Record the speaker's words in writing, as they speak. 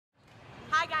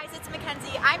guys, it's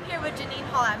Mackenzie. I'm here with Janine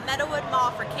Hall at Meadowood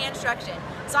Mall for Canstruction.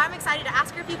 So I'm excited to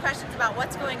ask her a few questions about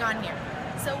what's going on here.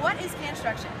 So what is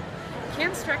Canstruction?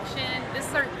 Canstruction, this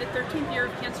is the 13th year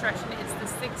of Canstruction. It's the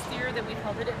 6th year that we've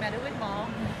held it at Meadowood Mall.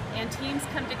 And teams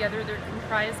come together. They're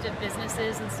comprised of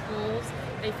businesses and schools.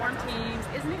 They form teams.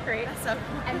 Isn't it great? That's so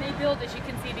cool. And they build, as you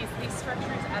can see, these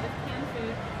structures out of canned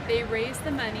food. They raise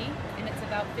the money, and it's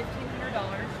about $1,500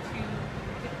 to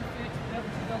get the food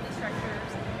to build the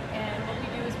structures. And what we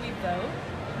do is we vote.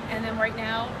 And then right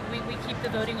now, we keep the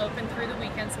voting open through the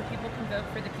weekend so people can vote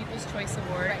for the People's Choice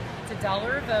Award. Right. It's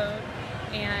 $1 a vote.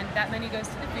 And that money goes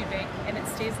to the food bank, and it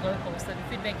stays local. So the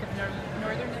Food Bank of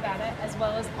Northern Nevada, as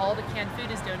well as all the canned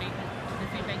food, is donated to the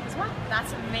food bank as well.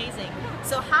 That's amazing.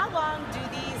 So how long do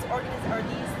these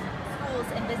schools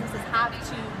and businesses have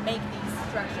to make these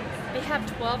structures? They have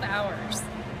 12 hours.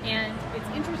 And it's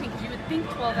interesting because you would think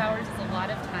 12 hours is a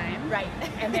lot of time. Right.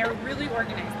 And they're really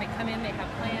organized. They come in, they have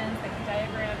plans, they have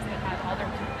diagrams, they have all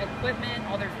their equipment,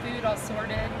 all their food all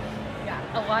sorted. Yeah.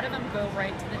 A lot of them go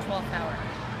right to the 12th hour.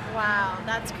 Wow,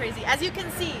 that's crazy. As you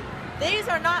can see, these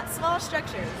are not small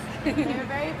structures. They're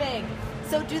very big.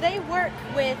 So do they work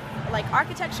with like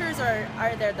architectures, or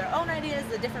are there their own ideas,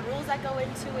 the different rules that go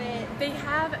into it?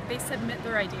 They submit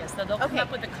their ideas. So they'll come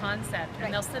up with a concept and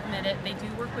Right. they'll submit it. They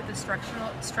do work with a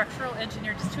structural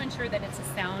engineer just to ensure that it's a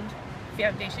sound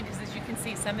foundation, because as you can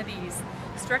see, some of these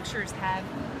structures have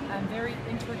very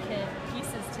intricate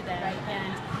pieces to them,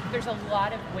 and there's a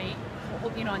lot of weight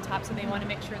on top, so they want to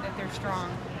make sure that they're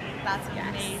strong. That's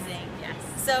amazing. Yes.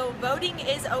 So voting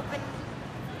is open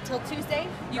till Tuesday,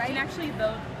 You right? can actually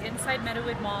vote inside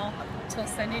Meadowood Mall till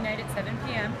Sunday night at 7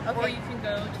 p.m. Okay. Or you can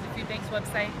go to the Food Bank's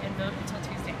website and vote until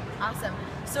Tuesday. Awesome.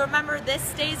 So remember, this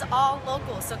stays all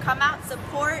local. So come out,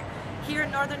 support here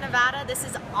in Northern Nevada. This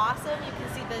is awesome. You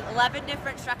can see the 11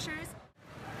 different structures.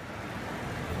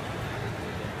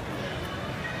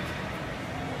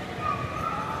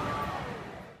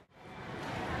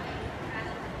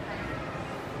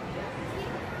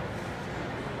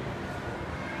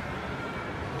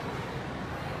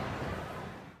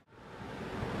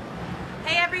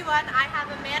 Hey everyone, I have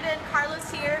Amanda and Carlos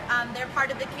here. They're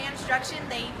part of the Canstruction.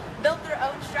 They built their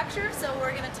own structure, so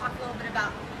we're going to talk a little bit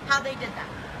about how they did that.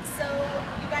 So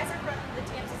you guys are from the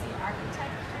TMCC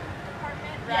Architecture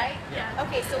Department, right? Yeah.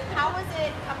 Okay, so how was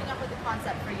it coming up with the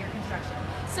concept for your construction?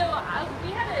 So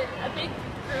we had a big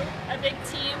group, a big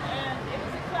team, and it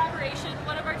was a collaboration.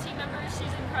 One of our team members,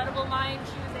 she's an incredible mind.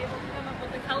 She was able to come up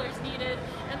with the colors needed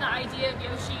and the idea of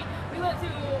Yoshi.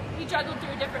 We juggled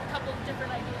through a couple of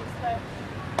different ideas, but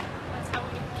that's how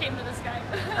we came to this guy.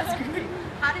 That's great.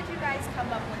 How did you guys come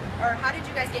up with, or how did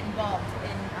you guys get involved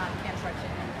in construction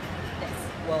and this?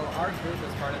 Well, our group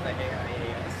is part of the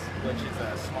AIAS, which is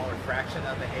a smaller fraction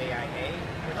of the AIA,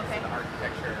 which is an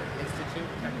Architecture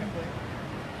Institute, technically.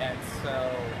 And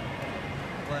so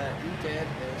what we did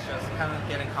is just kind of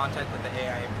get in contact with the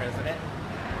AIA president.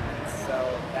 And so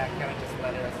that kind of just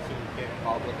led us to get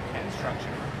involved with the construction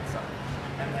itself.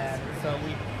 And then, so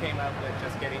we came up with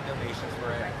just getting donations for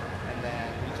it, and then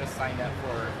we just signed up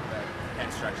for the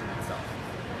construction itself.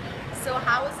 So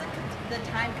how was the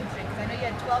time constraint? Because I know you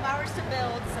had 12 hours to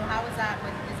build, so how was that?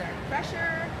 Is there any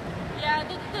pressure? Yeah,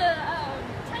 the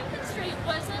time constraint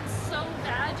wasn't so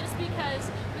bad, just because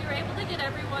we were able to get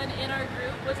everyone in our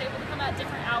group was able to come at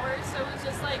different hours, so it was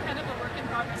just like kind of a work in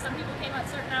progress. Some people came at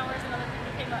certain hours, and other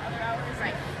people came at other hours.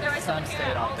 Right. There were some here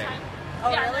stayed all all the day. time.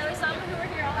 Oh, yeah, really? there were some who were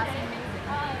here all That's day. amazing.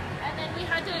 And then we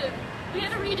had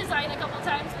to redesign a couple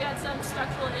times. We had some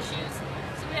structural issues,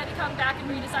 so we had to come back and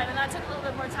redesign, and that took a little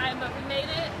bit more time. But we made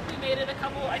it. We made it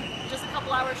just a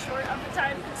couple hours short of the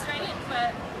time constraint,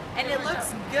 but. And it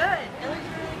looks good. It looks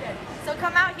really good. So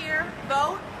come out here,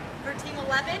 vote for Team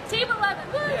 11. Team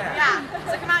 11, woo! Yeah.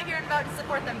 So come out here and vote to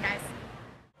support them, guys.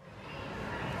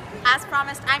 As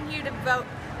promised, I'm here to vote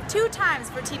 2 times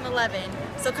for Team 11.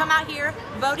 So come out here.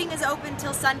 Voting is open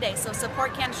till Sunday, so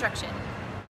support Canstruction.